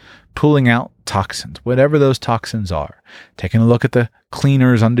 Pulling out toxins, whatever those toxins are. Taking a look at the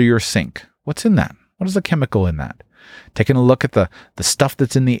cleaners under your sink. What's in that? What is the chemical in that? Taking a look at the stuff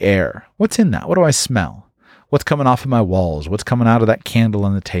that's in the air. What's in that? What do I smell? What's coming off of my walls? What's coming out of that candle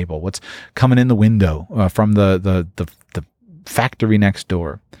on the table? What's coming in the window from the factory next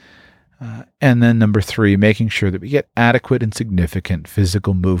door? And then number 3, making sure that we get adequate and significant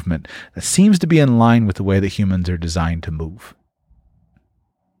physical movement that seems to be in line with the way that humans are designed to move.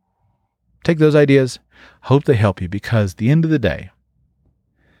 Take those ideas. Hope they help you because at the end of the day,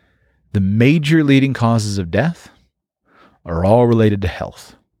 the major leading causes of death are all related to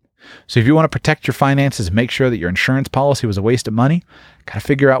health. So if you want to protect your finances and make sure that your insurance policy was a waste of money, got to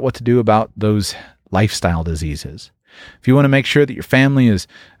figure out what to do about those lifestyle diseases. If you want to make sure that your family is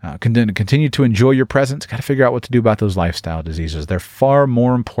continue to enjoy your presence, got to figure out what to do about those lifestyle diseases. They're far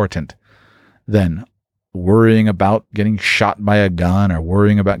more important than worrying about getting shot by a gun or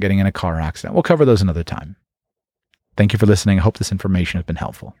worrying about getting in a car accident. We'll cover those another time. Thank you for listening. I hope this information has been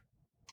helpful.